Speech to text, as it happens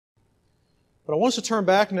But I want us to turn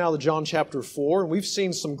back now to John chapter 4, and we've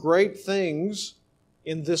seen some great things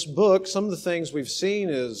in this book. Some of the things we've seen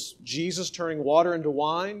is Jesus turning water into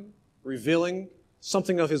wine, revealing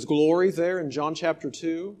something of His glory there in John chapter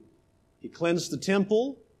 2. He cleansed the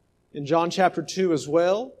temple in John chapter 2 as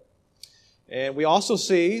well. And we also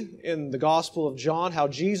see in the Gospel of John how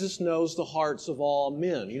Jesus knows the hearts of all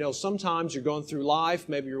men. You know, sometimes you're going through life,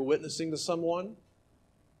 maybe you're witnessing to someone,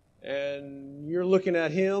 and you're looking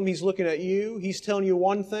at him, he's looking at you, he's telling you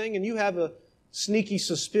one thing, and you have a sneaky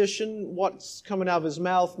suspicion what's coming out of his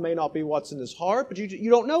mouth may not be what's in his heart, but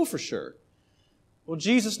you don't know for sure. Well,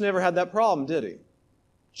 Jesus never had that problem, did He?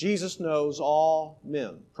 Jesus knows all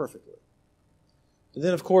men perfectly. And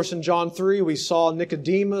then, of course, in John 3, we saw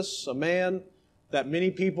Nicodemus, a man that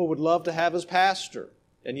many people would love to have as pastor.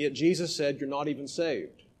 And yet Jesus said, you're not even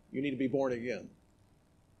saved. You need to be born again.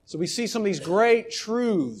 So we see some of these great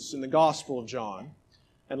truths in the Gospel of John.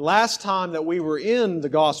 And last time that we were in the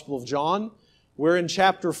Gospel of John, we're in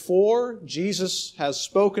chapter 4. Jesus has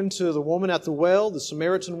spoken to the woman at the well, the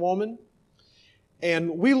Samaritan woman.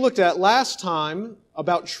 And we looked at last time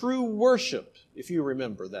about true worship, if you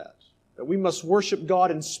remember that. That we must worship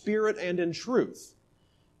God in spirit and in truth.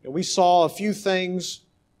 And we saw a few things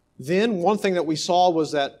then. One thing that we saw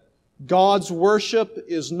was that God's worship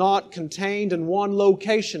is not contained in one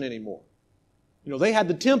location anymore. You know, they had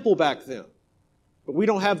the temple back then, but we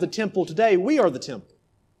don't have the temple today. We are the temple.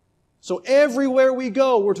 So everywhere we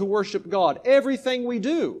go, we're to worship God. Everything we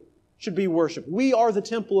do should be worship. We are the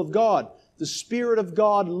temple of God. The Spirit of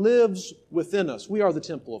God lives within us. We are the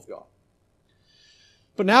temple of God.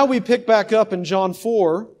 But now we pick back up in John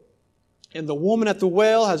 4, and the woman at the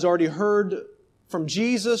well has already heard from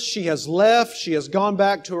Jesus. She has left. She has gone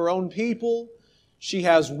back to her own people. She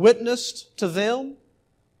has witnessed to them.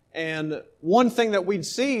 And one thing that we'd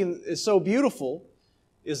see is so beautiful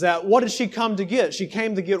is that what did she come to get? She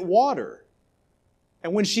came to get water.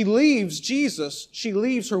 And when she leaves Jesus, she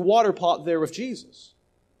leaves her water pot there with Jesus,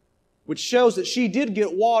 which shows that she did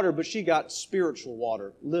get water, but she got spiritual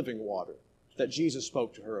water, living water, that Jesus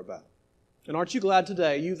spoke to her about. And aren't you glad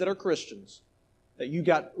today, you that are Christians, that you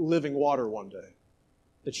got living water one day?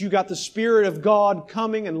 That you got the Spirit of God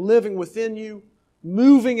coming and living within you,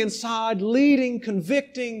 moving inside, leading,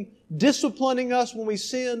 convicting, disciplining us when we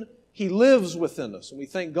sin. He lives within us, and we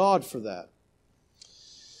thank God for that.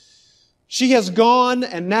 She has gone,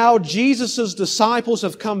 and now Jesus' disciples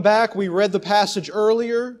have come back. We read the passage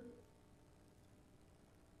earlier.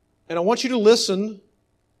 And I want you to listen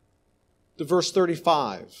to verse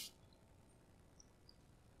 35.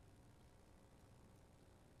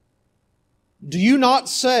 Do you not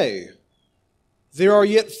say, there are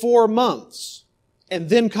yet 4 months, and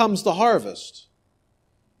then comes the harvest?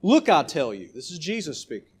 Look, I tell you, this is Jesus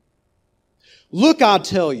speaking. Look, I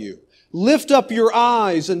tell you, lift up your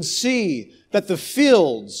eyes and see that the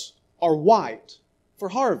fields are white for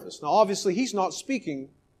harvest. Now, obviously, He's not speaking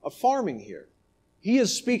of farming here. He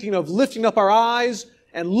is speaking of lifting up our eyes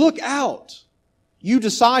and look out. You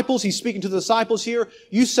disciples, He's speaking to the disciples here,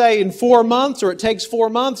 you say in 4 months, or it takes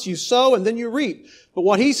 4 months, you sow and then you reap. But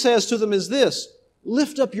what He says to them is this,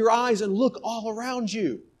 lift up your eyes and look all around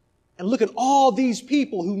you. And look at all these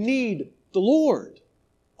people who need the Lord.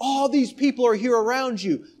 All these people are here around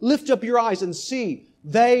you. Lift up your eyes and see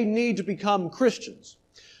they need to become Christians.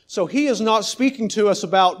 So He is not speaking to us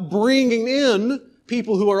about bringing in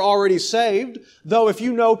people who are already saved, though if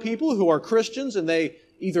you know people who are Christians and they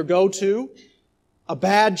either go to a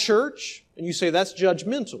bad church and you say that's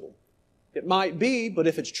judgmental. It might be, but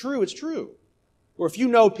if it's true, it's true. Or if you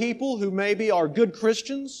know people who maybe are good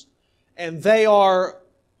Christians and they are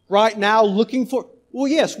right now looking for, well,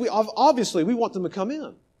 yes, obviously we want them to come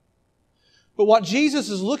in. But what Jesus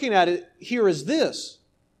is looking at here is this.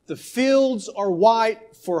 The fields are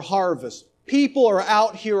white for harvest. People are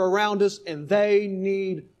out here around us and they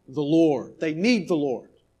need the Lord. They need the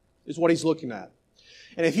Lord, is what He's looking at.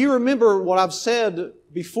 And if you remember what I've said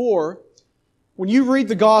before, when you read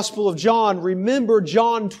the Gospel of John, remember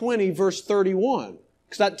John 20, verse 31,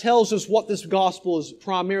 because that tells us what this Gospel is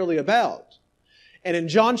primarily about. And in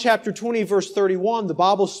John chapter 20, verse 31, the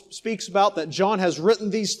Bible speaks about that John has written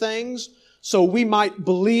these things so we might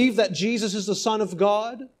believe that Jesus is the Son of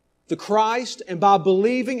God, the Christ, and by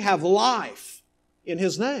believing have life in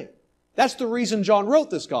His name. That's the reason John wrote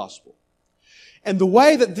this Gospel. And the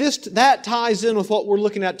way that that ties in with what we're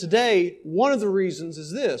looking at today, one of the reasons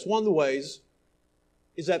is this. One of the ways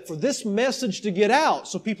is that for this message to get out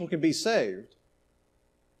so people can be saved,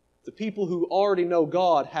 the people who already know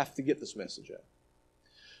God have to get this message out.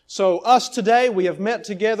 So us today, we have met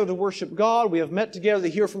together to worship God. We have met together to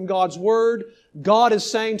hear from God's Word. God is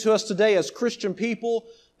saying to us today as Christian people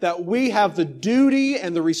that we have the duty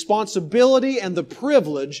and the responsibility and the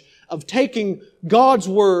privilege of taking God's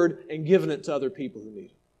Word and giving it to other people who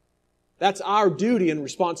need it. That's our duty and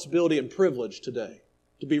responsibility and privilege today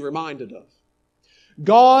to be reminded of.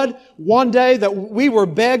 God, one day that we were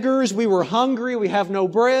beggars, we were hungry, we have no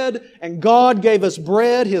bread, and God gave us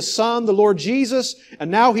bread, His Son, the Lord Jesus, and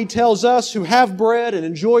now He tells us who have bread and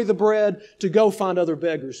enjoy the bread to go find other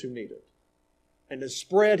beggars who need it and to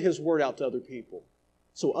spread His Word out to other people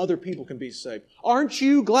so other people can be saved. Aren't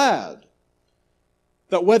you glad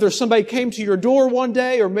that whether somebody came to your door one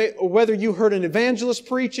day or whether you heard an evangelist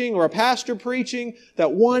preaching or a pastor preaching,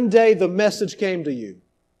 that one day the message came to you?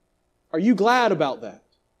 Are you glad about that?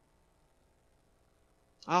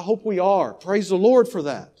 I hope we are. Praise the Lord for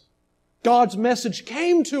that. God's message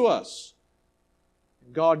came to us.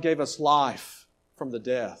 God gave us life from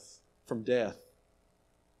death.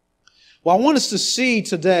 Well, I want us to see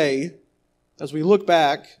today, as we look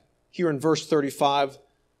back here in verse 35,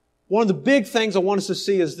 one of the big things I want us to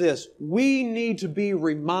see is this. We need to be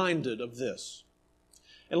reminded of this.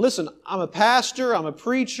 And listen, I'm a pastor, I'm a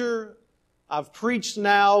preacher, I've preached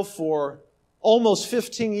now for almost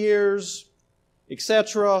 15 years,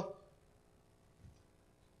 etc. It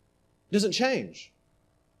doesn't change.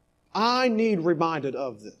 I need reminded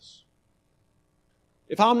of this.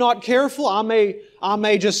 If I'm not careful, I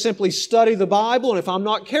may just simply study the Bible, and if I'm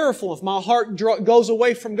not careful, if my heart goes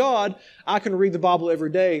away from God, I can read the Bible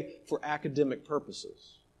every day for academic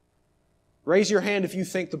purposes. Raise your hand if you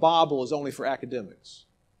think the Bible is only for academics.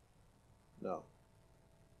 No.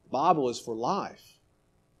 The Bible is for life.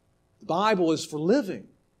 The Bible is for living.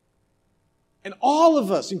 And all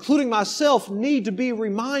of us, including myself, need to be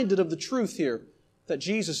reminded of the truth here that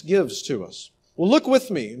Jesus gives to us. Well, look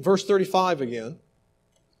with me in verse 35 again.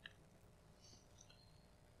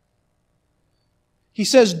 He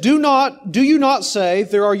says, do you not say,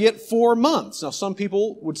 there are yet 4 months? Now, some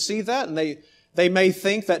people would see that and they may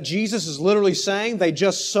think that Jesus is literally saying they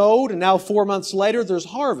just sowed and now 4 months later there's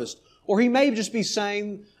harvest. Or He may just be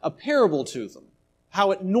saying a parable to them,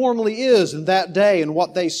 how it normally is in that day and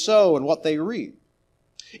what they sow and what they reap.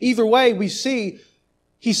 Either way, we see,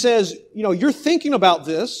 He says, you're thinking about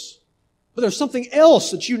this, but there's something else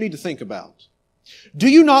that you need to think about. Do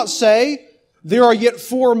you not say, there are yet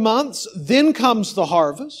 4 months, then comes the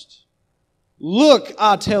harvest? Look,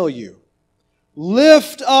 I tell you,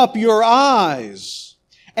 lift up your eyes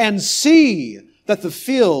and see that the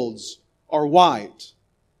fields are white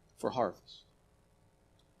for harvest.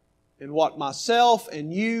 And what myself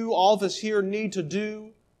and you, all of us here, need to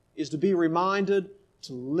do is to be reminded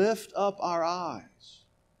to lift up our eyes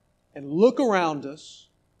and look around us,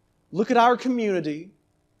 look at our community,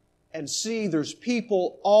 and see there's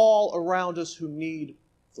people all around us who need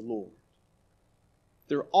the Lord.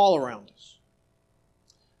 They're all around us.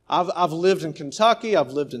 I've lived in Kentucky,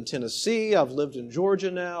 I've lived in Tennessee, I've lived in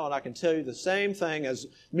Georgia now, and I can tell you the same thing as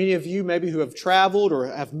many of you maybe who have traveled or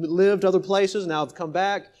have lived other places, now have come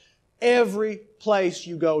back. Every place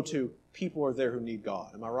you go to, people are there who need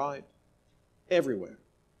God. Am I right? Everywhere.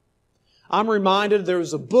 I'm reminded there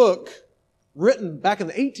was a book written back in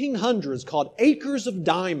the 1800s called Acres of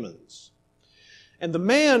Diamonds. And the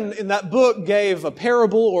man in that book gave a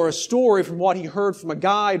parable or a story from what he heard from a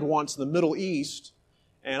guide once in the Middle East.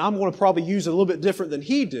 And I'm going to probably use it a little bit different than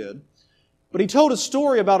he did. But he told a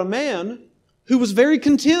story about a man who was very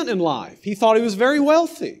content in life. He thought he was very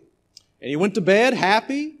wealthy. And he went to bed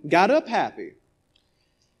happy, got up happy.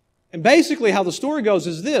 And basically how the story goes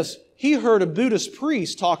is this. He heard a Buddhist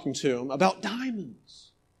priest talking to him about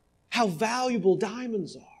diamonds. How valuable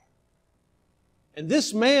diamonds are. And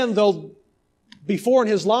this man, though before in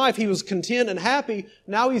his life he was content and happy,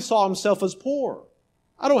 now he saw himself as poor.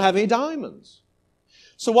 I don't have any diamonds.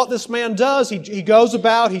 So what this man does, he goes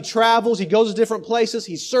about, he travels, he goes to different places,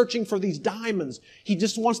 he's searching for these diamonds. He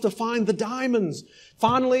just wants to find the diamonds.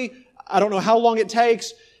 Finally, I don't know how long it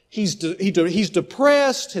takes, he's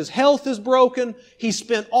depressed, his health is broken, he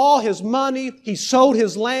spent all his money, he sold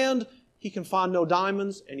his land, he can find no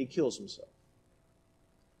diamonds, and he kills himself.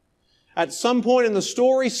 At some point in the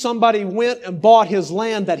story, somebody went and bought his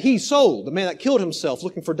land that he sold. The man that killed himself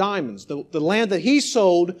looking for diamonds. The land that he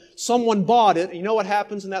sold, someone bought it. And you know what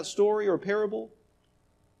happens in that story or parable?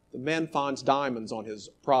 The man finds diamonds on his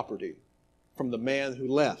property from the man who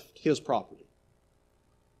left his property.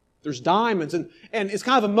 There's diamonds. And it's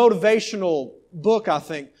kind of a motivational book, I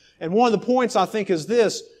think. And one of the points, I think, is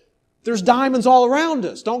this. There's diamonds all around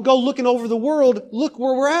us. Don't go looking over the world. Look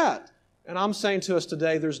where we're at. And I'm saying to us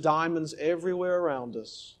today, there's diamonds everywhere around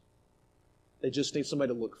us. They just need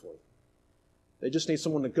somebody to look for them. They just need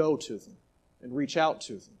someone to go to them and reach out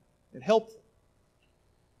to them and help them.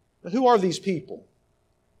 Now, who are these people?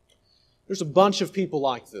 There's a bunch of people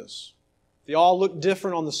like this. They all look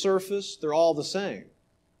different on the surface. They're all the same.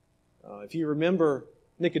 If you remember,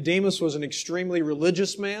 Nicodemus was an extremely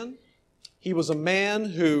religious man. He was a man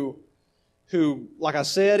who, like I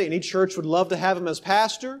said, any church would love to have him as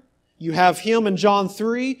pastor. You have him in John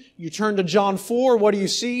 3. You turn to John 4. What do you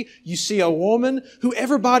see? You see a woman who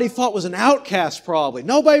everybody thought was an outcast probably.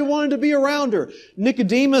 Nobody wanted to be around her.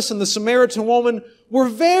 Nicodemus and the Samaritan woman were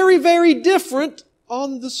very, very different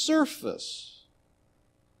on the surface.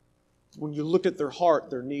 When you look at their heart,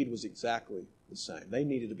 their need was exactly the same. They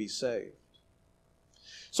needed to be saved.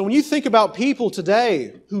 So when you think about people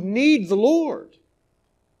today who need the Lord,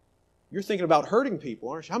 you're thinking about hurting people,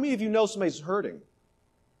 aren't you? How many of you know somebody's hurting?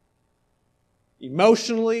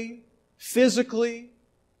 Emotionally, physically,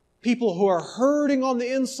 people who are hurting on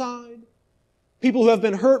the inside, people who have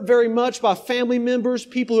been hurt very much by family members,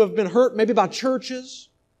 people who have been hurt maybe by churches,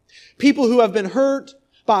 people who have been hurt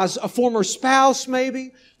by a former spouse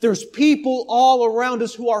maybe. There's people all around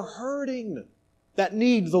us who are hurting that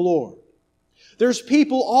need the Lord. There's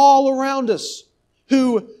people all around us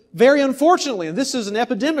who, very unfortunately, and this is an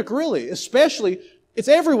epidemic really, especially, it's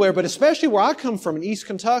everywhere, but especially where I come from in East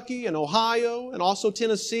Kentucky and Ohio and also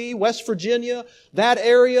Tennessee, West Virginia, that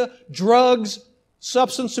area, drugs,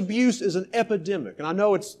 substance abuse is an epidemic. And I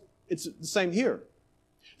know it's the same here.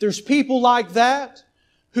 There's people like that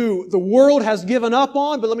who the world has given up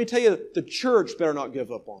on, but let me tell you, the church better not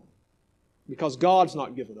give up on them because God's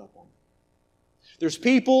not given up on them. There's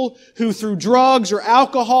people who through drugs or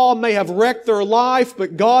alcohol may have wrecked their life,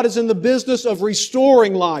 but God is in the business of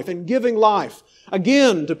restoring life and giving life,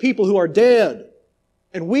 again, to people who are dead.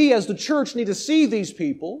 And we as the church need to see these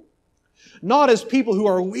people, not as people who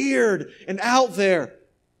are weird and out there,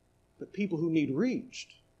 but people who need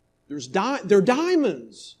reached. They're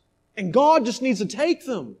diamonds, and God just needs to take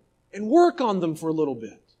them and work on them for a little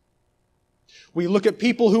bit. We look at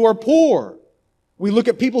people who are poor. We look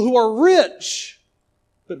at people who are rich,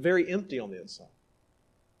 but very empty on the inside.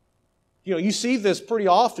 You know, you see this pretty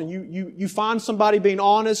often. You find somebody being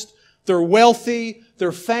honest, they're wealthy,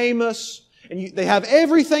 they're famous, and they have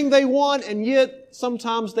everything they want, and yet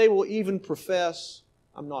sometimes they will even profess,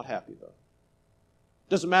 I'm not happy though.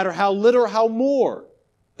 Doesn't matter how little or how more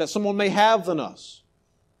that someone may have than us.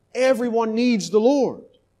 Everyone needs the Lord.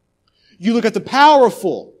 You look at the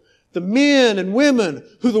powerful, the men and women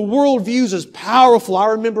who the world views as powerful. I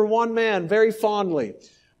remember one man very fondly.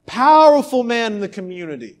 Powerful man in the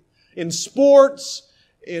community. In sports,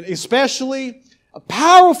 especially. A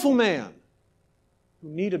powerful man who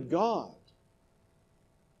needed God.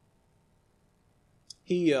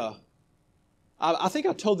 I think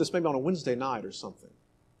I told this maybe on a Wednesday night or something.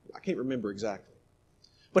 I can't remember exactly.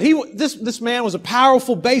 But this man was a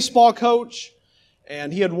powerful baseball coach.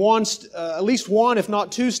 And he had won at least one, if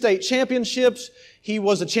not two, state championships. He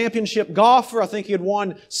was a championship golfer. I think he had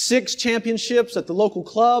won 6 championships at the local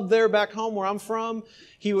club there back home where I'm from.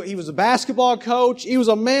 He was a basketball coach. He was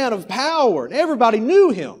a man of power. And everybody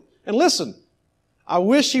knew him. And listen, I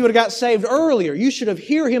wish he would have got saved earlier. You should have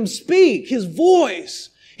heard him speak. His voice.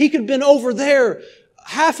 He could have been over there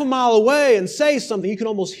half a mile away and say something. You could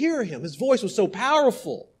almost hear him. His voice was so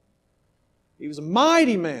powerful. He was a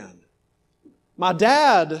mighty man. My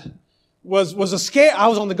dad was I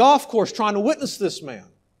was on the golf course trying to witness this man.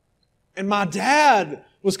 And my dad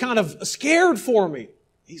was kind of scared for me.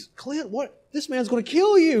 He's, Clint, what? This man's going to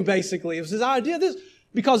kill you, basically. It was his idea.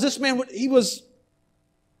 Because this man, he was,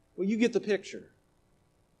 well, you get the picture.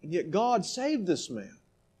 And yet God saved this man.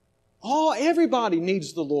 Everybody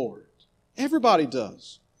needs the Lord. Everybody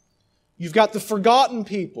does. You've got the forgotten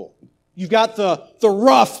people. You've got the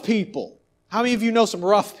rough people. How many of you know some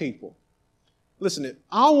rough people? Listen,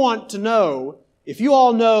 I want to know, if you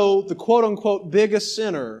all know the quote-unquote biggest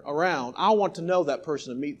sinner around, I want to know that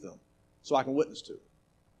person and meet them so I can witness to them.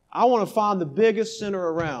 I want to find the biggest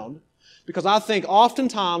sinner around because I think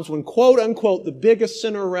oftentimes when quote-unquote the biggest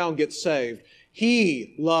sinner around gets saved,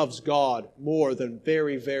 he loves God more than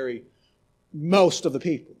very, very most of the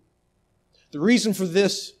people. The reason for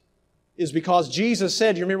this is because Jesus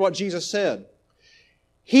said, you remember what Jesus said?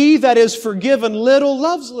 He that is forgiven little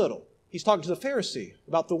loves little. He's talking to the Pharisee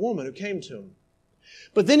about the woman who came to him.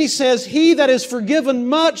 But then he says, he that is forgiven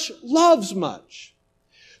much loves much.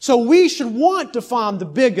 So we should want to find the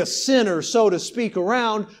biggest sinner, so to speak,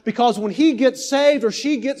 around, because when he gets saved or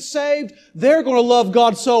she gets saved, they're going to love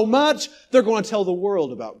God so much, they're going to tell the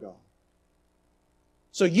world about God.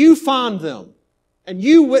 So you find them And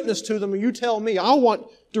you witness to them and you tell me, I want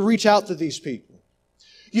to reach out to these people.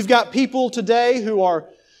 You've got people today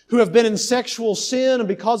who have been in sexual sin, and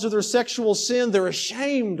because of their sexual sin, they're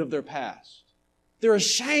ashamed of their past. They're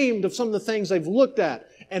ashamed of some of the things they've looked at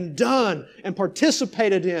and done and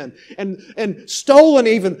participated in and stolen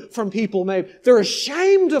even from people maybe. They're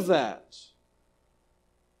ashamed of that.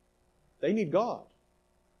 They need God.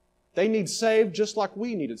 They need saved just like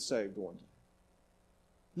we needed saved one day.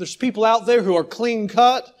 There's people out there who are clean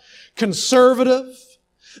cut, conservative.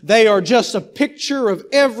 They are just a picture of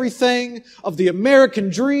everything, of the American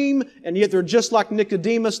dream, and yet they're just like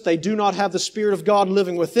Nicodemus. They do not have the Spirit of God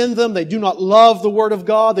living within them. They do not love the Word of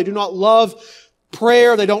God. They do not love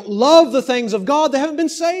prayer. They don't love the things of God. They haven't been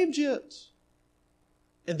saved yet.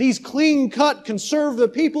 And these clean-cut,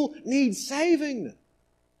 conservative people need saving.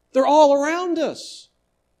 They're all around us.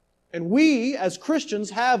 And we, as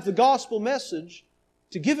Christians, have the gospel message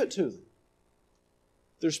to give it to them.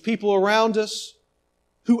 There's people around us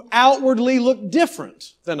who outwardly look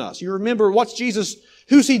different than us. You remember,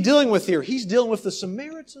 who's He dealing with here? He's dealing with the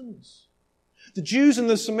Samaritans. The Jews and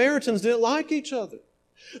the Samaritans didn't like each other.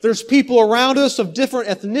 There's people around us of different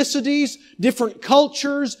ethnicities, different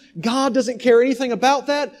cultures. God doesn't care anything about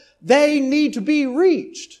that. They need to be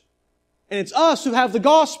reached. And it's us who have the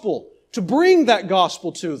gospel to bring that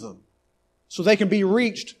gospel to them so they can be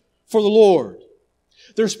reached for the Lord.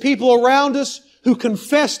 There's people around us who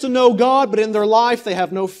confess to know God, but in their life they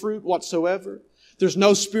have no fruit whatsoever. There's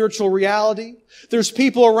no spiritual reality. There's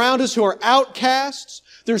people around us who are outcasts.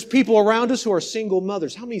 There's people around us who are single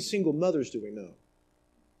mothers. How many single mothers do we know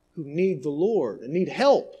who need the Lord and need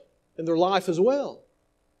help in their life as well?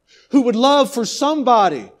 Who would love for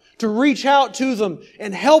somebody to reach out to them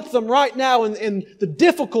and help them right now in the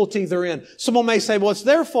difficulty they're in. Someone may say, well, it's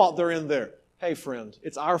their fault they're in there. Hey, friend,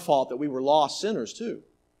 it's our fault that we were lost sinners too.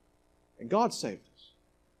 And God saved us.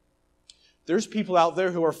 There's people out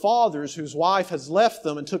there who are fathers whose wife has left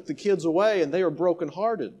them and took the kids away and they are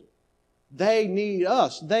brokenhearted. They need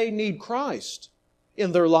us. They need Christ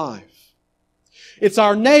in their life. It's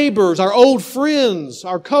our neighbors, our old friends,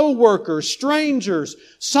 our co-workers, strangers,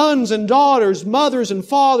 sons and daughters, mothers and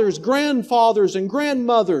fathers, grandfathers and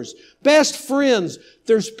grandmothers, best friends.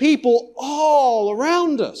 There's people all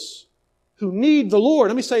around us who need the Lord.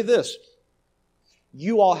 Let me say this.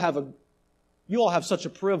 You all have such a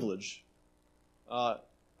privilege. I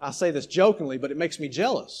say this jokingly, but it makes me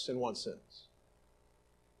jealous in one sense.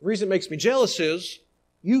 The reason it makes me jealous is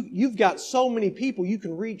you've got so many people you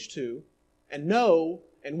can reach to and know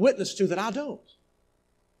and witness to that I don't.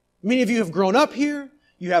 Many of you have grown up here.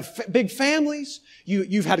 You have big families.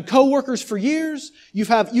 You've had co-workers for years. You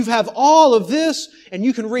have all of this, and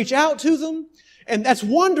you can reach out to them. And that's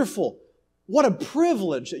wonderful. What a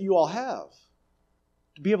privilege that you all have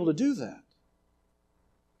to be able to do that.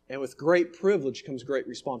 And with great privilege comes great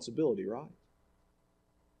responsibility, right?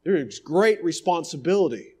 There is great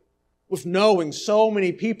responsibility with knowing so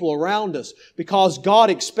many people around us because God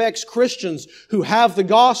expects Christians who have the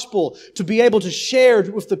gospel to be able to share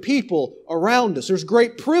with the people around us. There's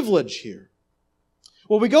great privilege here.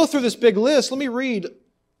 Well, we go through this big list. Let me read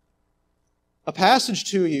a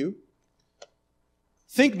passage to you.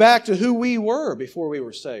 Think back to who we were before we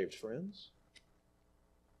were saved, friends.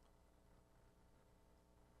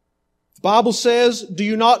 The Bible says, do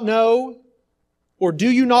you not know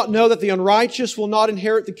that the unrighteous will not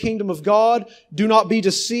inherit the kingdom of God? Do not be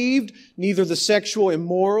deceived, neither the sexual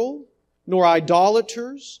immoral, nor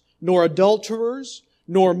idolaters, nor adulterers,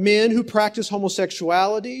 nor men who practice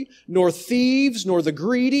homosexuality, nor thieves, nor the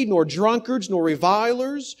greedy, nor drunkards, nor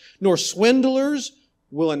revilers, nor swindlers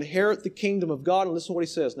will inherit the kingdom of God. And listen to what he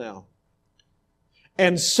says now.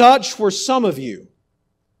 And such were some of you.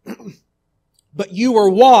 But you were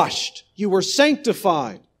washed, you were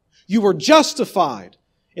sanctified, you were justified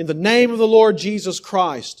in the name of the Lord Jesus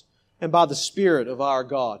Christ and by the Spirit of our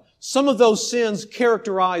God. Some of those sins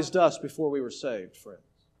characterized us before we were saved, friends.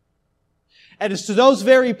 And it's to those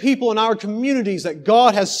very people in our communities that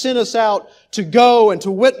God has sent us out to go and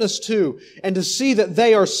to witness to and to see that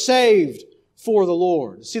they are saved for the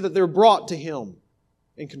Lord, to see that they're brought to Him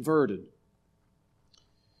and converted.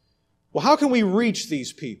 Well, how can we reach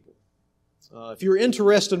these people? If you're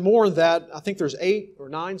interested more in that, I think there's 8 or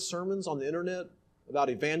 9 sermons on the internet about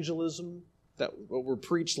evangelism that were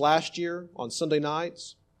preached last year on Sunday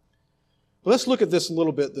nights. But let's look at this a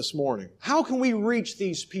little bit this morning. How can we reach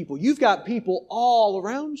these people? You've got people all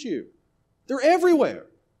around you. They're everywhere.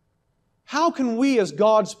 How can we as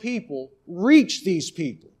God's people reach these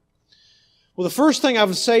people? Well, the first thing I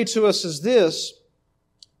would say to us is this.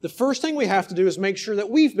 The first thing we have to do is make sure that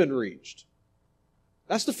we've been reached.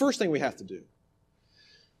 That's the first thing we have to do.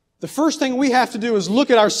 The first thing we have to do is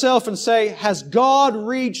look at ourselves and say, has God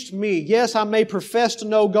reached me? Yes, I may profess to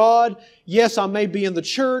know God. Yes, I may be in the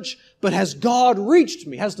church. But has God reached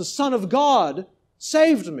me? Has the Son of God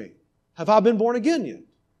saved me? Have I been born again yet?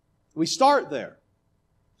 We start there.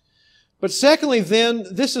 But secondly, then,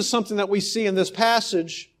 this is something that we see in this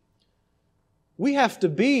passage. We have to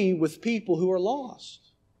be with people who are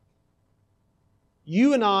lost.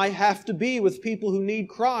 You and I have to be with people who need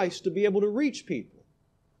Christ to be able to reach people.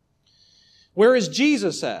 Where is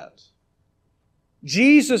Jesus at?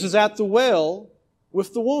 Jesus is at the well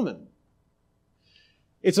with the woman.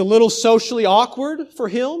 It's a little socially awkward for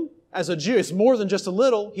him as a Jew. It's more than just a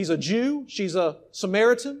little. He's a Jew. She's a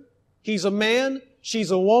Samaritan. He's a man.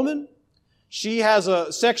 She's a woman. She has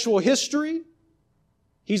a sexual history.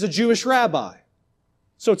 He's a Jewish rabbi.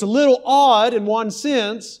 So it's a little odd in one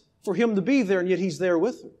sense for him to be there, and yet he's there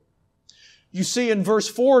with her. You see in verse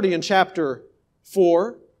 40 in chapter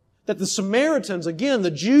 4 that the Samaritans, again,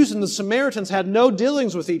 the Jews and the Samaritans had no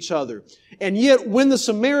dealings with each other. And yet when the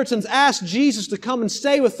Samaritans asked Jesus to come and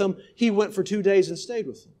stay with them, He went for 2 days and stayed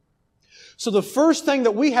with them. So the first thing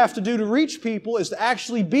that we have to do to reach people is to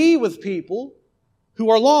actually be with people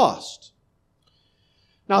who are lost.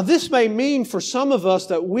 Now this may mean for some of us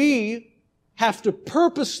that we have to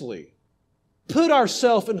purposely put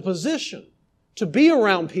ourselves in a position to be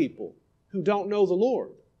around people who don't know the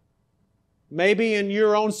Lord. Maybe in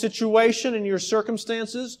your own situation, in your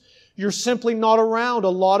circumstances, you're simply not around a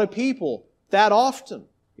lot of people that often,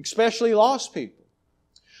 especially lost people.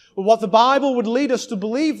 But what the Bible would lead us to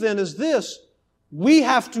believe then is this: we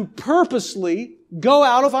have to purposely go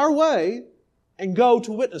out of our way and go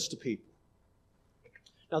to witness to people.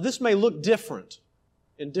 Now this may look different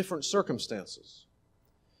in different circumstances.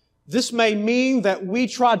 This may mean that we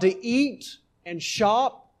try to eat and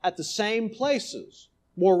shop at the same places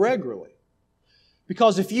more regularly.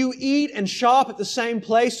 Because if you eat and shop at the same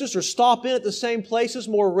places or stop in at the same places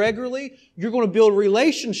more regularly, you're going to build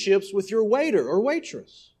relationships with your waiter or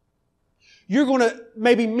waitress. You're going to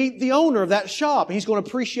maybe meet the owner of that shop and he's going to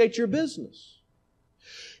appreciate your business.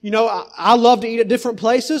 You know, I love to eat at different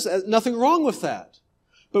places. There's nothing wrong with that.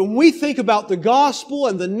 But when we think about the gospel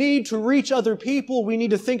and the need to reach other people, we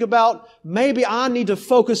need to think about maybe I need to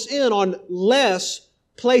focus in on less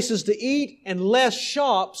places to eat and less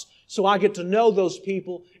shops so I get to know those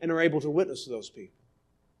people and are able to witness to those people.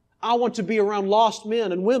 I want to be around lost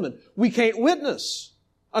men and women. We can't witness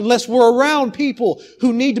unless we're around people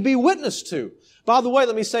who need to be witnessed to. By the way,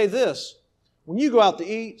 let me say this. When you go out to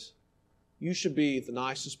eat, you should be the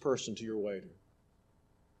nicest person to your waiter.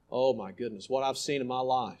 Oh my goodness, what I've seen in my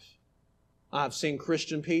life. I've seen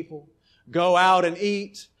Christian people go out and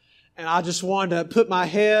eat, and I just wanted to put my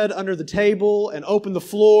head under the table and open the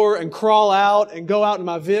floor and crawl out and go out in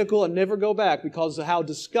my vehicle and never go back because of how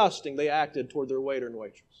disgusting they acted toward their waiter and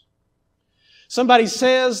waitress. Somebody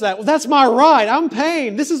says that, well, that's my right. I'm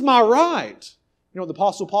paying. This is my right. You know what the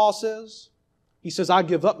Apostle Paul says? He says, I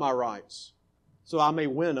give up my rights so I may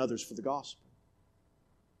win others for the gospel.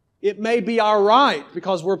 It may be our right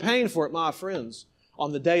because we're paying for it, my friends.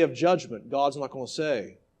 On the day of judgment, God's not going to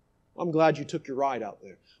say, I'm glad you took your right out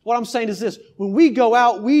there. What I'm saying is this: when we go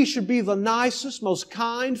out, we should be the nicest, most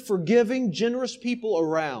kind, forgiving, generous people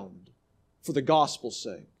around for the gospel's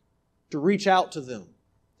sake. To reach out to them,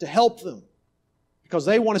 to help them, because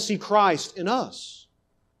they want to see Christ in us.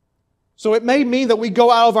 So it may mean that we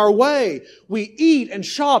go out of our way. We eat and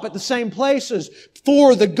shop at the same places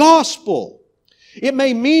for the gospel. It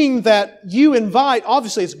may mean that you invite,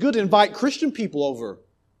 obviously it's good to invite Christian people over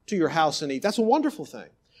to your house and eat. That's a wonderful thing.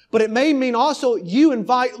 But it may mean also you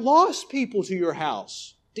invite lost people to your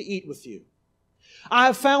house to eat with you. I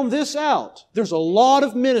have found this out. There's a lot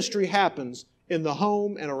of ministry happens in the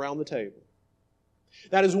home and around the table.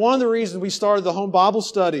 That is one of the reasons we started the home Bible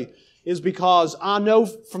study, is because I know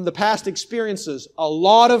from the past experiences, a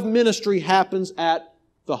lot of ministry happens at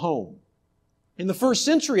the home. In the first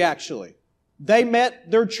century, actually,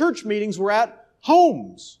 their church meetings were at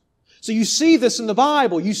homes. So you see this in the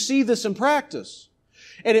Bible. You see this in practice.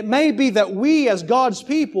 And it may be that we, as God's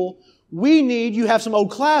people, you have some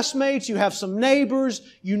old classmates, you have some neighbors,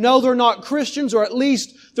 you know they're not Christians, or at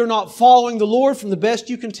least they're not following the Lord from the best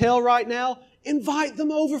you can tell right now. Invite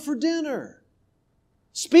them over for dinner.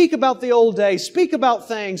 Speak about the old days. Speak about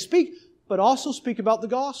things. But also speak about the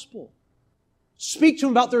gospel. Speak to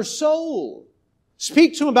them about their soul.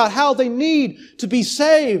 Speak to them about how they need to be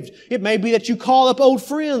saved. It may be that you call up old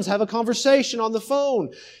friends, have a conversation on the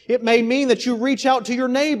phone. It may mean that you reach out to your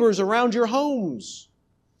neighbors around your homes.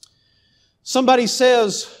 Somebody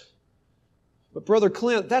says, but Brother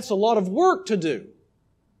Clint, that's a lot of work to do.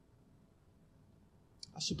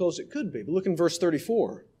 I suppose it could be. But look in verse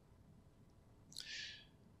 34.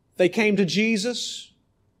 They came to Jesus.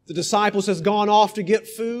 The disciples has gone off to get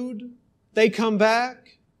food. They come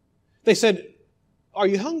back. They said, "Are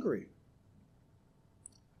you hungry?"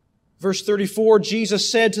 Verse 34, Jesus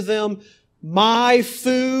said to them, "My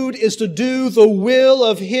food is to do the will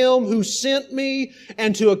of Him who sent me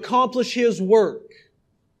and to accomplish His work."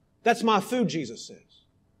 That's my food, Jesus says.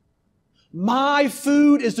 My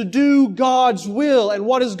food is to do God's will. And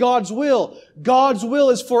what is God's will? God's will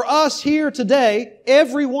is for us here today,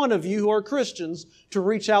 every one of you who are Christians, to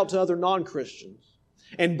reach out to other non-Christians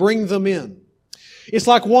and bring them in. It's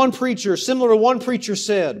like similar to one preacher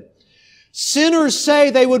said, sinners say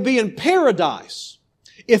they would be in paradise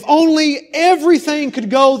if only everything could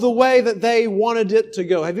go the way that they wanted it to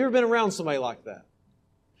go. Have you ever been around somebody like that?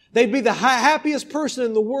 They'd be the happiest person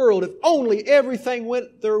in the world if only everything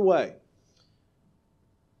went their way.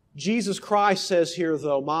 Jesus Christ says here,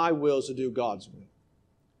 though, my will is to do God's will.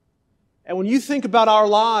 And when you think about our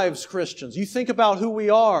lives, Christians, you think about who we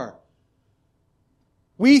are,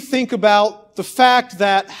 we think about the fact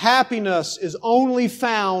that happiness is only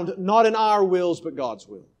found not in our wills, but God's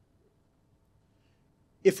will.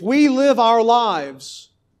 If we live our lives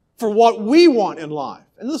for what we want in life,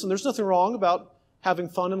 and listen, there's nothing wrong about having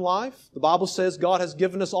fun in life. The Bible says God has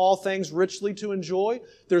given us all things richly to enjoy.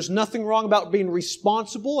 There's nothing wrong about being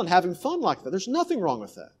responsible and having fun like that. There's nothing wrong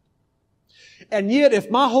with that. And yet,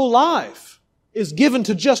 if my whole life is given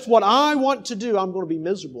to just what I want to do, I'm going to be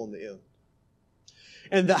miserable in the end.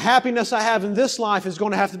 And the happiness I have in this life is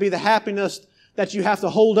going to have to be the happiness that you have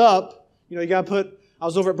to hold up. You know, you got to I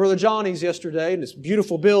was over at Brother Johnny's yesterday, and this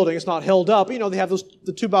beautiful building, it's not held up. You know, they have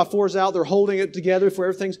the 2x4s out, they're holding it together for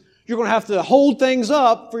everything's. You're going to have to hold things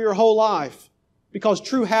up for your whole life, because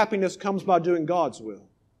true happiness comes by doing God's will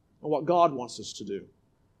and what God wants us to do.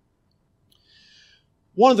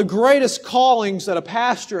 One of the greatest callings that a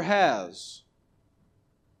pastor has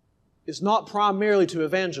is not primarily to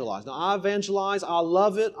evangelize. Now, I evangelize. I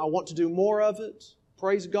love it. I want to do more of it.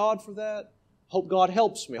 Praise God for that. Hope God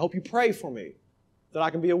helps me. I hope you pray for me that I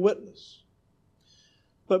can be a witness.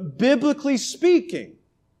 But biblically speaking,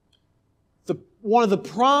 one of the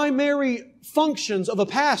primary functions of a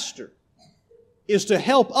pastor is to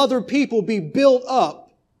help other people be built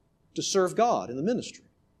up to serve God in the ministry.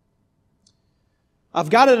 I've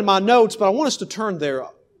got it in my notes, but I want us to turn there.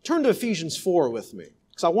 Turn to Ephesians 4 with me,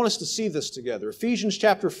 because I want us to see this together. Ephesians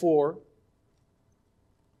chapter 4.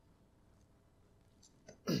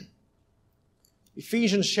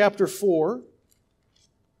 Ephesians chapter 4.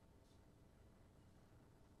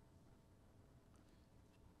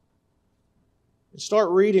 And start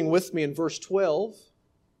reading with me in verse 12.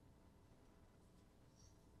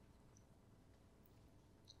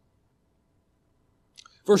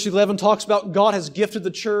 Verse 11 talks about God has gifted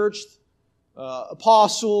the church,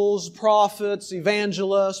 apostles, prophets,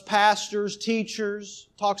 evangelists, pastors, teachers.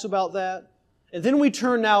 Talks about that. And then we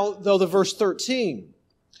turn now, though, to verse 13.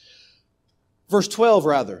 Verse 12,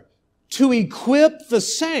 rather. To equip the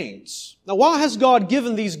saints. Now, why has God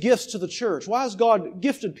given these gifts to the church? Why has God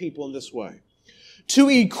gifted people in this way? To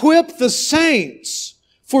equip the saints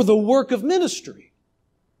for the work of ministry,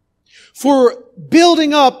 for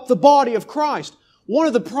building up the body of Christ. One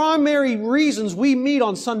of the primary reasons we meet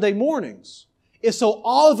on Sunday mornings is so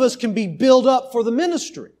all of us can be built up for the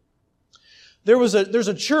ministry. There's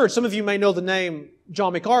a church, some of you may know the name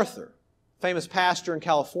John MacArthur, famous pastor in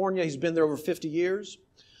California. He's been there over 50 years.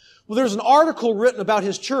 Well, there's an article written about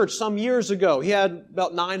his church some years ago. He had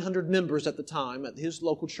about 900 members at the time at his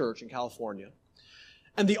local church in California.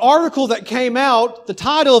 And the article that came out, the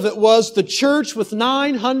title of it was The Church with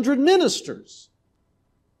 900 Ministers.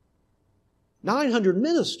 900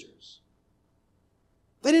 ministers.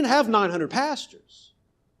 They didn't have 900 pastors.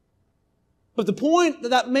 But the point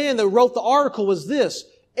that man that wrote the article was this: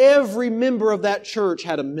 every member of that church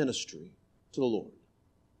had a ministry to the Lord.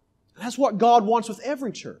 And that's what God wants with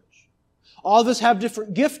every church. All of us have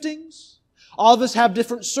different giftings. All of us have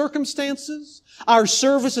different circumstances. Our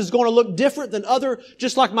service is going to look different than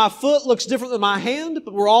just like my foot looks different than my hand,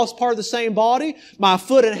 but we're all part of the same body. My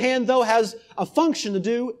foot and hand, though, has a function to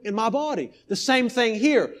do in my body. The same thing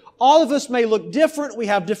here. All of us may look different. We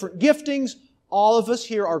have different giftings. All of us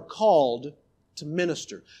here are called to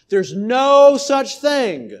minister. There's no such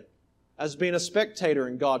thing as being a spectator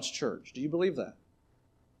in God's church. Do you believe that?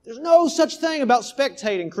 There's no such thing about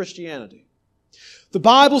spectating Christianity. The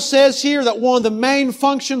Bible says here that one of the main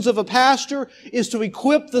functions of a pastor is to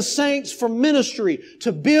equip the saints for ministry,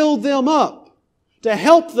 to build them up, to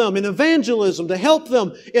help them in evangelism, to help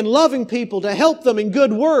them in loving people, to help them in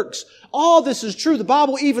good works. All this is true. The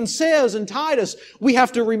Bible even says in Titus, we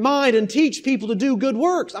have to remind and teach people to do good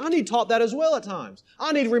works. I need taught that as well at times.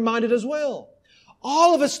 I need reminded as well.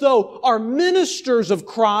 All of us, though, are ministers of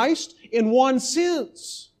Christ in one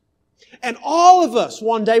sense. And all of us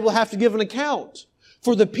one day will have to give an account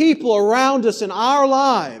for the people around us in our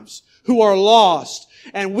lives who are lost.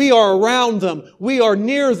 And we are around them, we are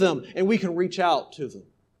near them, and we can reach out to them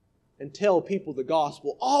and tell people the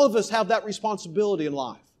gospel. All of us have that responsibility in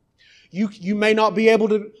life. You may not be able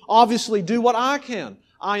to obviously do what I can.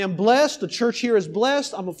 I am blessed. The church here is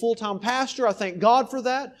blessed. I'm a full-time pastor. I thank God for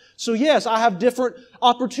that. So yes, I have different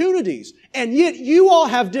opportunities. And yet you all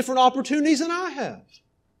have different opportunities than I have.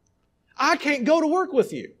 I can't go to work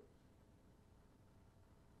with you.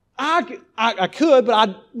 I could, but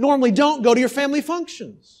I normally don't go to your family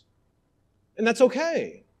functions. And that's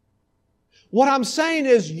okay. What I'm saying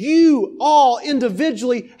is you all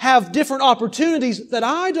individually have different opportunities that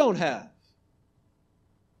I don't have.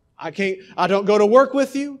 I don't go to work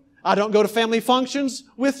with you. I don't go to family functions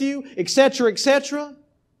with you, etc., etc.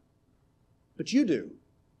 But you do.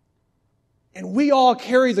 And we all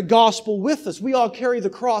carry the gospel with us. We all carry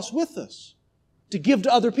the cross with us to give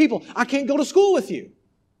to other people. I can't go to school with you,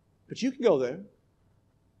 but you can go there.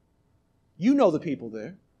 You know the people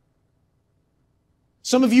there.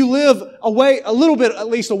 Some of you live away, a little bit at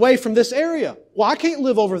least away from this area. Well, I can't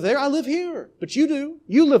live over there. I live here. But you do.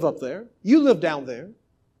 You live up there. You live down there.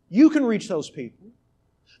 You can reach those people.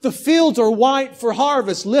 The fields are white for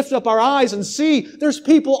harvest. Lift up our eyes and see there's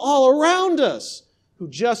people all around us who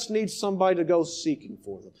just need somebody to go seeking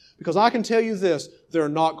for them. Because I can tell you this, they're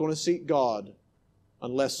not going to seek God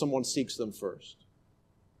unless someone seeks them first.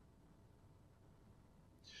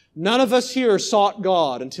 None of us here sought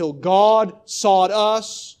God until God sought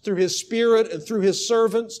us through His Spirit and through His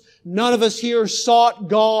servants. None of us here sought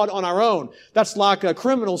God on our own. That's like a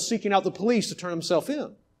criminal seeking out the police to turn himself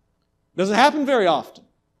in. Doesn't happen very often.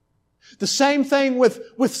 The same thing with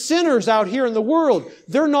sinners out here in the world.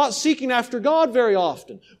 They're not seeking after God very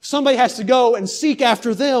often. Somebody has to go and seek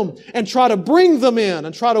after them and try to bring them in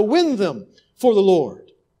and try to win them for the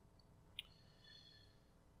Lord.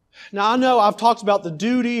 Now, I know I've talked about the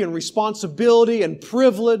duty and responsibility and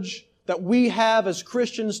privilege that we have as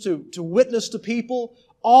Christians to witness to people.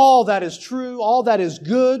 All that is true. All that is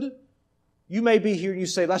good. You may be here and you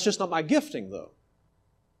say, that's just not my gifting, though.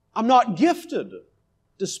 I'm not gifted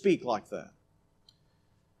to speak like that.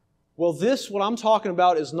 Well, what I'm talking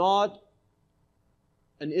about, is not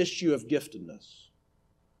an issue of giftedness.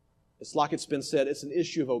 It's like it's been said, it's an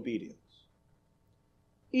issue of obedience.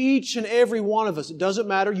 Each and every one of us, it doesn't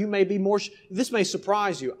matter, you may be this may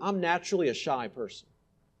surprise you, I'm naturally a shy person.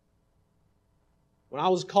 When I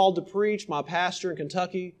was called to preach, my pastor in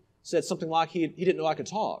Kentucky said something like he didn't know I could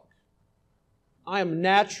talk. I am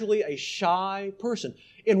naturally a shy person.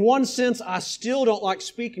 In one sense, I still don't like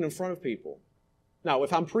speaking in front of people. Now,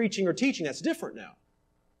 if I'm preaching or teaching, that's different now.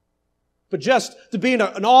 But just to be in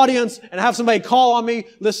an audience and have somebody call on me,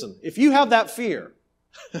 listen, if you have that fear,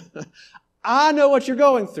 I know what you're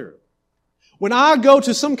going through. When I go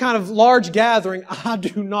to some kind of large gathering, I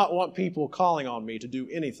do not want people calling on me to do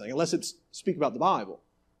anything, unless it's speak about the Bible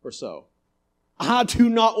or so. I do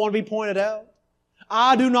not want to be pointed out.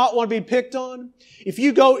 I do not want to be picked on. If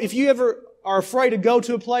you ever are afraid to go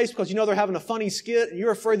to a place because you know they're having a funny skit and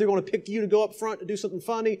you're afraid they're going to pick you to go up front to do something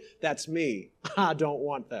funny, that's me. I don't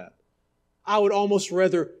want that. I would almost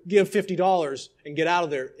rather give $50 and get out of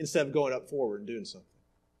there instead of going up forward and doing something.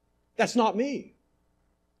 That's not me.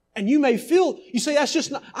 And you may feel, you say,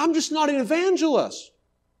 I'm just not an evangelist.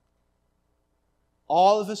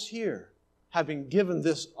 All of us here have been given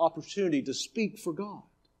this opportunity to speak for God,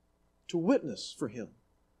 to witness for Him.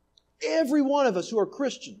 Every one of us who are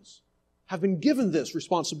Christians have been given this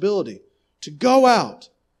responsibility to go out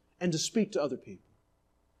and to speak to other people.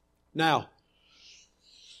 Now,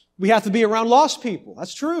 we have to be around lost people.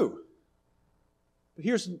 That's true. But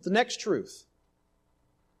here's the next truth.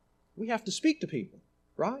 We have to speak to people,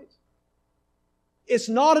 right? It's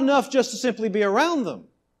not enough just to simply be around them.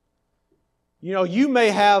 You know, you may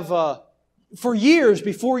have, for years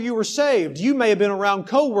before you were saved, you may have been around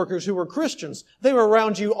co-workers who were Christians. They were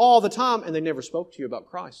around you all the time and they never spoke to you about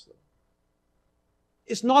Christ.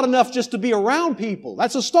 It's not enough just to be around people.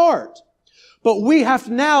 That's a start. But we have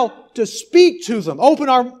now to speak to them, open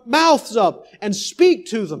our mouths up and speak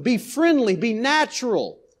to them. Be friendly, be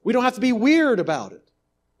natural. We don't have to be weird about it.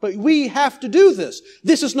 But we have to do this.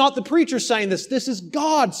 This is not the preacher saying this. This is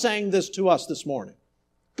God saying this to us this morning.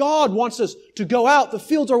 God wants us to go out. The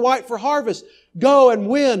fields are white for harvest. Go and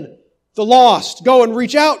win the lost. Go and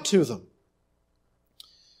reach out to them.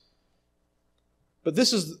 But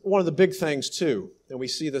this is one of the big things too, and we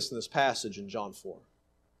see this in this passage in John 4.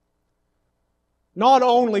 Not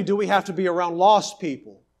only do we have to be around lost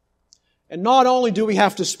people, and not only do we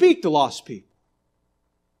have to speak to lost people,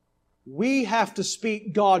 we have to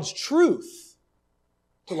speak God's truth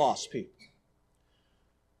to lost people.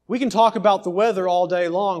 We can talk about the weather all day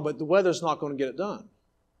long, but the weather's not going to get it done.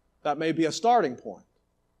 That may be a starting point.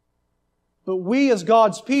 But we as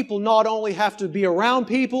God's people not only have to be around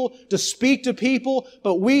people, to speak to people,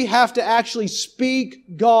 but we have to actually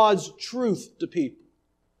speak God's truth to people.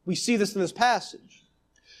 We see this in this passage.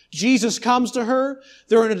 Jesus comes to her.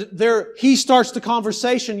 He starts the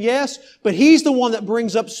conversation, yes, but He's the one that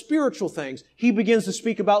brings up spiritual things. He begins to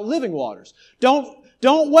speak about living waters.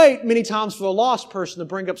 Don't wait many times for the lost person to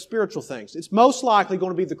bring up spiritual things. It's most likely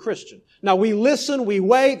going to be the Christian. Now we listen, we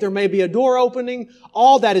wait, there may be a door opening,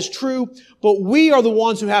 all that is true, but we are the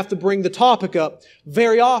ones who have to bring the topic up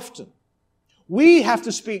very often. We have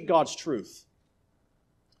to speak God's truth.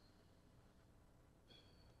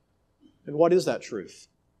 And what is that truth?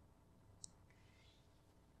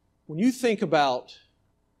 When you think about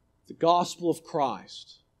the gospel of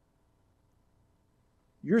Christ,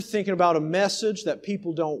 you're thinking about a message that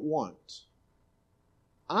people don't want.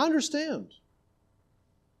 I understand.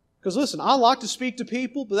 Because listen, I like to speak to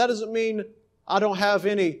people, but that doesn't mean I don't have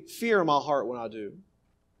any fear in my heart when I do.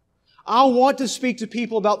 I want to speak to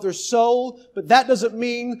people about their soul, but that doesn't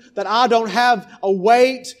mean that I don't have a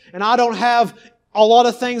weight and I don't have a lot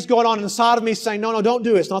of things going on inside of me saying, no, don't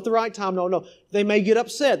do it. It's not the right time. No. They may get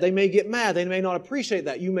upset. They may get mad. They may not appreciate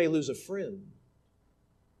that. You may lose a friend.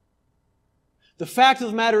 The fact of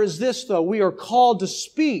the matter is this, though. We are called to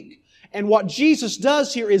speak. And what Jesus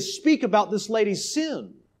does here is speak about this lady's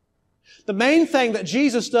sin. The main thing that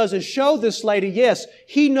Jesus does is show this lady, yes,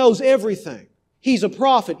 He knows everything. He's a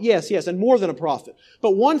prophet, yes, and more than a prophet.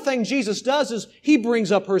 But one thing Jesus does is He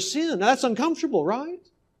brings up her sin. Now, that's uncomfortable, right?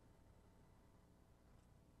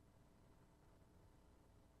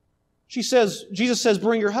 Jesus says,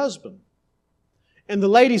 bring your husband. And the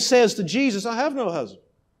lady says to Jesus, I have no husband.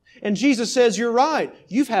 And Jesus says, you're right.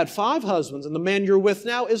 You've had 5 husbands, and the man you're with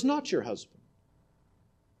now is not your husband.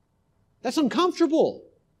 That's uncomfortable.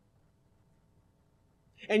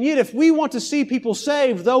 And yet, if we want to see people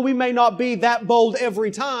saved, though we may not be that bold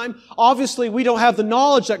every time, obviously we don't have the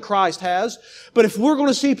knowledge that Christ has, but if we're going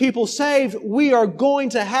to see people saved, we are going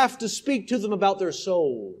to have to speak to them about their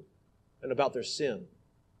soul and about their sin.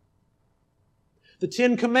 The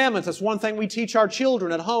 10 Commandments, that's one thing we teach our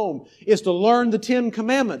children at home, is to learn the 10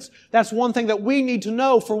 Commandments. That's one thing that we need to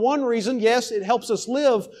know. For one reason, yes, it helps us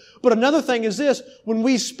live. But another thing is this, when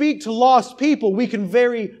we speak to lost people, we can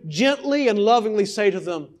very gently and lovingly say to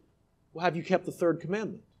them, well, have you kept the 3rd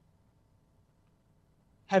commandment?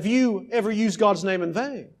 Have you ever used God's name in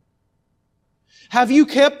vain? Have you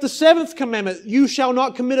kept the 7th commandment? You shall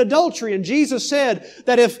not commit adultery. And Jesus said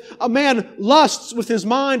that if a man lusts with his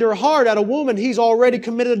mind or heart at a woman, he's already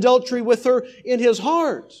committed adultery with her in his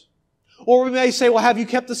heart. Or we may say, well, have you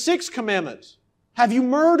kept the 6th commandment? Have you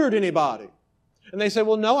murdered anybody? And they say,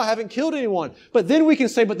 well, no, I haven't killed anyone. But then we can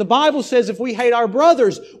say, but the Bible says if we hate our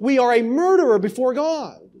brothers, we are a murderer before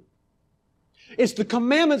God. It's the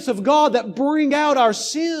commandments of God that bring out our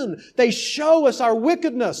sin. They show us our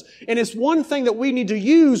wickedness. And it's one thing that we need to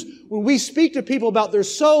use when we speak to people about their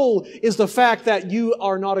soul is the fact that you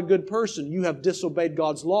are not a good person. You have disobeyed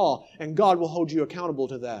God's law, and God will hold you accountable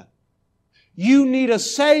to that. You need a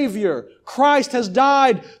Savior. Christ has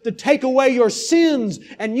died to take away your sins,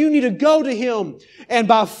 and you need to go to Him and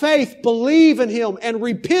by faith believe in Him and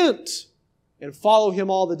repent and follow Him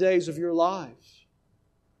all the days of your life.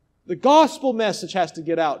 The gospel message has to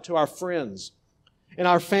get out to our friends and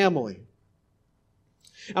our family.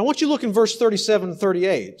 I want you to look in verse 37 and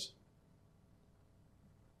 38.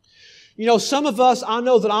 You know, some of us, I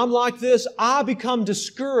know that I'm like this, I become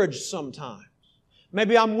discouraged sometimes.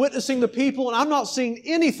 Maybe I'm witnessing to people and I'm not seeing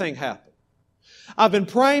anything happen. I've been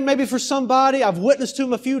praying maybe for somebody, I've witnessed to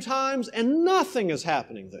them a few times, and nothing is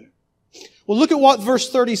happening there. Well, look at what verse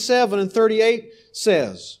 37 and 38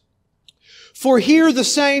 says. For here the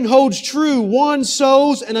saying holds true, one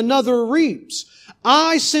sows and another reaps.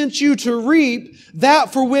 I sent you to reap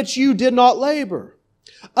that for which you did not labor.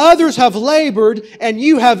 Others have labored, and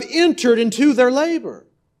you have entered into their labor.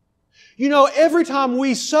 You know, every time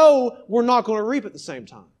we sow, we're not going to reap at the same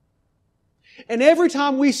time. And every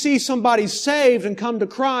time we see somebody saved and come to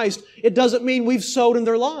Christ, it doesn't mean we've sowed in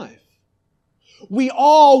their life. We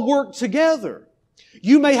all work together.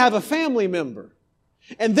 You may have a family member,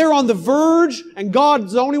 And they're on the verge, and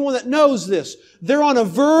God's the only one that knows this. They're on a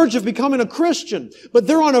verge of becoming a Christian. But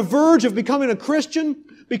they're on a verge of becoming a Christian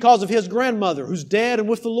because of his grandmother, who's dead and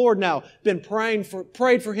with the Lord now, prayed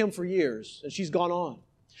for him for years, and she's gone on.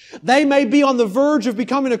 They may be on the verge of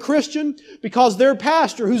becoming a Christian because their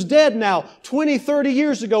pastor, who's dead now, 20, 30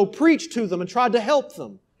 years ago, preached to them and tried to help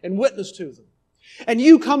them and witness to them. And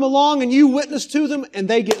you come along and you witness to them and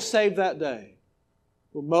they get saved that day.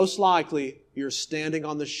 Well, most likely, you're standing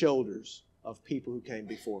on the shoulders of people who came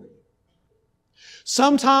before you.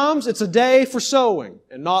 Sometimes it's a day for sowing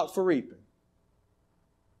and not for reaping.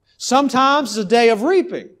 Sometimes it's a day of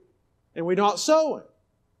reaping and we're not sowing.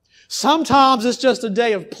 Sometimes it's just a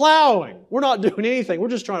day of plowing. We're not doing anything. We're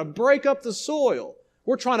just trying to break up the soil.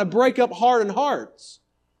 We're trying to break up hardened hearts.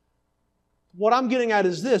 What I'm getting at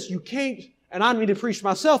is this. You can't, and I need to preach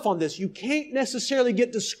myself on this, you can't necessarily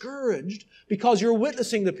get discouraged because you're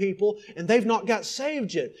witnessing to people and they've not got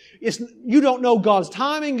saved yet. You don't know God's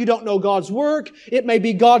timing. You don't know God's work. It may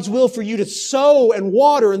be God's will for you to sow and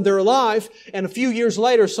water in their life, and a few years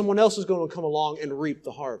later someone else is going to come along and reap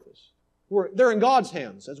the harvest. They're in God's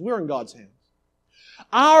hands as we're in God's hands.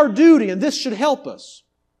 Our duty, and this should help us,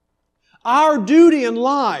 our duty in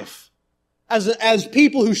life as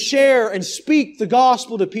people who share and speak the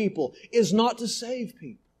gospel to people is not to save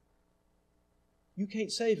people. You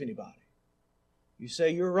can't save anybody. You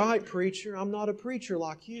say, "You're right, preacher. I'm not a preacher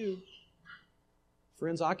like you."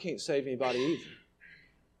 Friends, I can't save anybody either.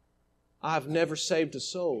 I've never saved a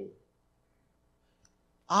soul.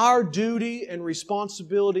 Our duty and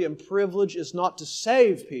responsibility and privilege is not to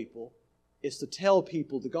save people, it's to tell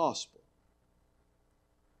people the gospel.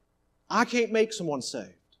 I can't make someone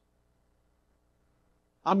saved.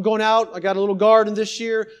 I'm going out, I got a little garden this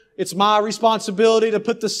year. It's my responsibility to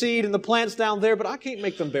put the seed and the plants down there, but I can't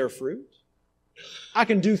make them bear fruit. I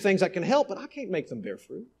can do things that can help, but I can't make them bear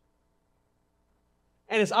fruit.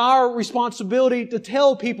 And it's our responsibility to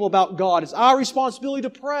tell people about God. It's our responsibility to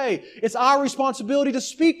pray. It's our responsibility to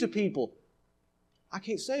speak to people. I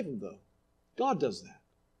can't save them, though. God does that.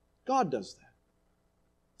 God does that.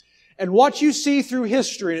 And what you see through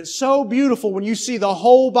history, and it's so beautiful when you see the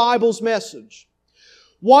whole Bible's message.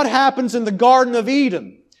 What happens in the Garden of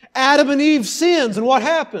Eden? Adam and Eve sins, and what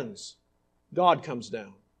happens? God comes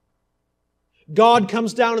down. God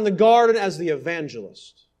comes down in the garden as the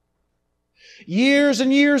evangelist. Years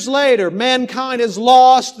and years later, mankind is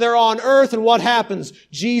lost. They're on earth, and what happens?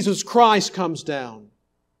 Jesus Christ comes down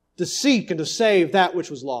to seek and to save that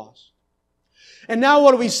which was lost. And now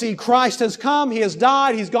what do we see? Christ has come. He has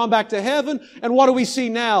died. He's gone back to heaven. And what do we see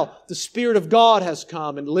now? The Spirit of God has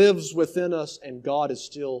come and lives within us, and God is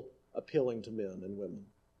still appealing to men and women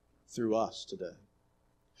through us today.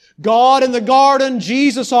 God in the garden,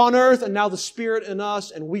 Jesus on earth, and now the Spirit in us,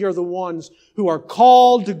 and we are the ones who are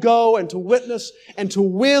called to go and to witness and to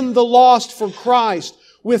win the lost for Christ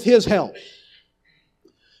with His help.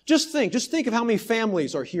 Just think of how many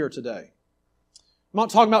families are here today. I'm not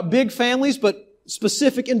talking about big families, but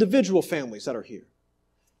specific individual families that are here.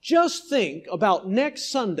 Just think about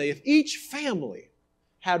next Sunday if each family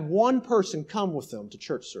had one person come with them to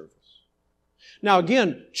church service. Now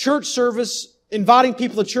again, church service, inviting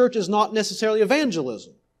people to church is not necessarily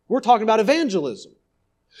evangelism. We're talking about evangelism.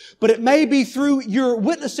 But it may be through your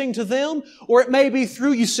witnessing to them, or it may be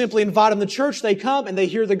through you simply invite them to church, they come and they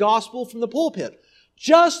hear the gospel from the pulpit.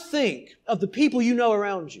 Just think of the people you know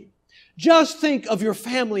around you. Just think of your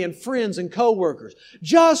family and friends and co-workers.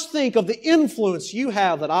 Just think of the influence you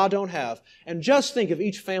have that I don't have. And just think if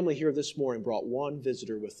each family here this morning brought one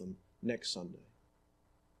visitor with them next Sunday.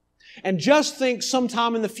 And just think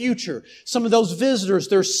sometime in the future, some of those visitors,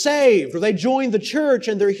 they're saved, or they joined the church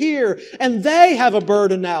and they're here, and they have a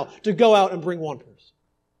burden now to go out and bring one person.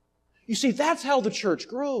 You see, that's how the church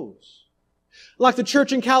grows. Like the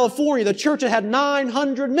church in California, the church that had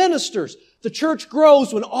 900 ministers. The church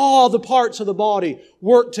grows when all the parts of the body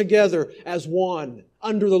work together as one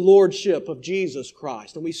under the lordship of Jesus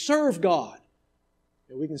Christ. And we serve God.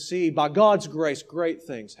 And we can see by God's grace great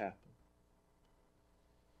things happen.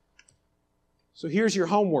 So here's your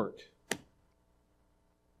homework.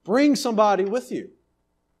 Bring somebody with you.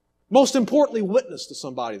 Most importantly, witness to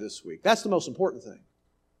somebody this week. That's the most important thing.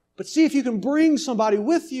 But see if you can bring somebody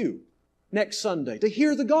with you next Sunday to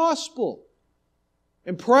hear the gospel.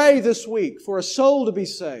 And pray this week for a soul to be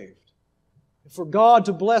saved. And for God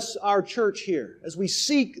to bless our church here as we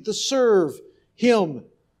seek to serve Him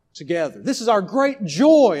together. This is our great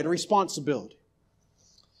joy and responsibility.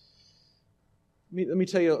 Let me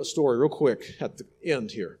tell you a story real quick at the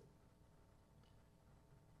end here.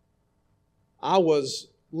 I was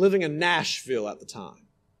living in Nashville at the time.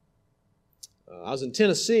 I was in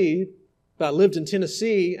Tennessee, but I lived in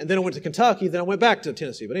Tennessee, and then I went to Kentucky, then I went back to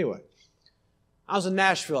Tennessee. But anyway, I was in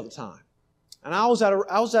Nashville at the time, and I was at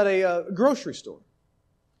a grocery store,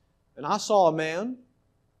 and I saw a man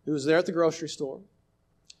who was there at the grocery store,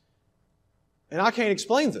 and I can't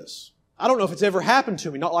explain this. I don't know if it's ever happened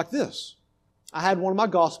to me, not like this. I had one of my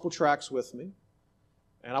gospel tracts with me,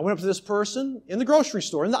 and I went up to this person in the grocery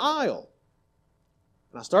store, in the aisle,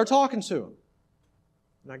 and I started talking to him.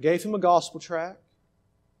 And I gave him a gospel tract,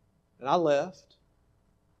 and I left.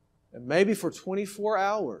 And maybe for 24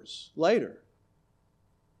 hours later,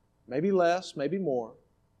 maybe less, maybe more,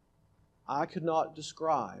 I could not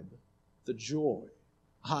describe the joy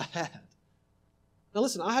I had. Now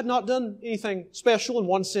listen, I had not done anything special in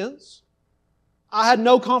one sense. I had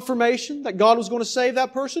no confirmation that God was going to save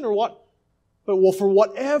that person or what. But for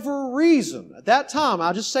whatever reason, at that time,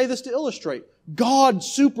 I'll just say this to illustrate, God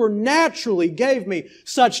supernaturally gave me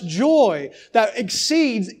such joy that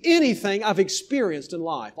exceeds anything I've experienced in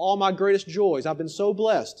life. All my greatest joys, I've been so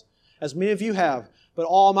blessed, as many of you have, but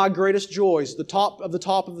all my greatest joys, the top of the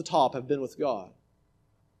top of the top, have been with God.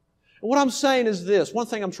 And what I'm saying is this, one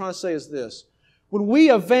thing I'm trying to say is this, when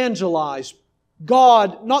we evangelize,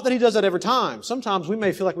 God, not that He does that every time. Sometimes we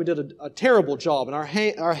may feel like we did a terrible job and our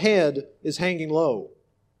head is hanging low.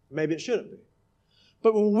 Maybe it shouldn't be.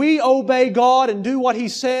 But when we obey God and do what He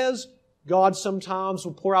says, God sometimes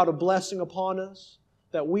will pour out a blessing upon us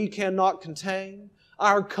that we cannot contain.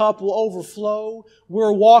 Our cup will overflow.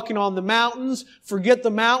 We're walking on the mountains. Forget the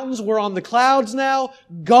mountains. We're on the clouds now.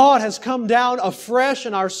 God has come down afresh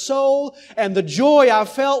in our soul. And the joy I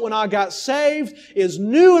felt when I got saved is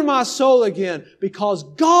new in my soul again because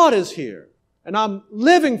God is here. And I'm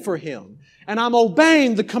living for Him. And I'm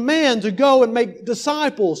obeying the command to go and make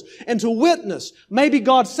disciples and to witness. Maybe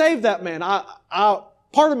God saved that man.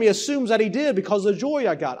 Part of me assumes that He did because of the joy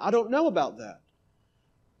I got. I don't know about that.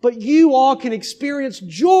 But you all can experience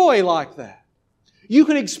joy like that. You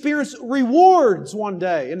can experience rewards one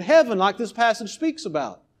day in heaven like this passage speaks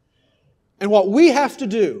about. And what we have to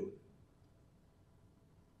do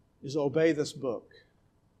is obey this book.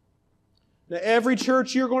 Now every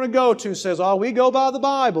church you're going to go to says, oh, we go by the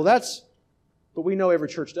Bible. But we know every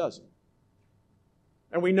church doesn't.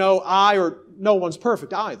 And we know no one's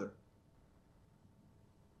perfect either.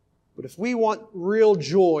 But if we want real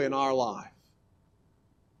joy in our life,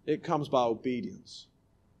 it comes by obedience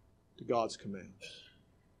to God's commands.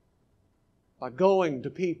 By going to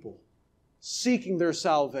people, seeking their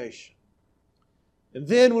salvation. And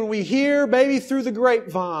then when we hear, maybe through the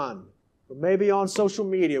grapevine, or maybe on social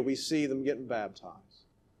media, we see them getting baptized.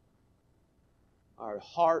 Our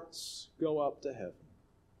hearts go up to heaven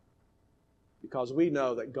because we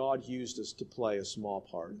know that God used us to play a small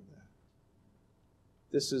part in that.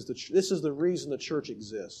 This is the reason the church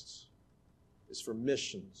exists. It's for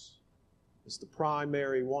missions. It's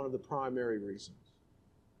one of the primary reasons.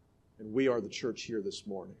 And we are the church here this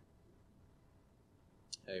morning.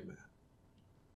 Amen.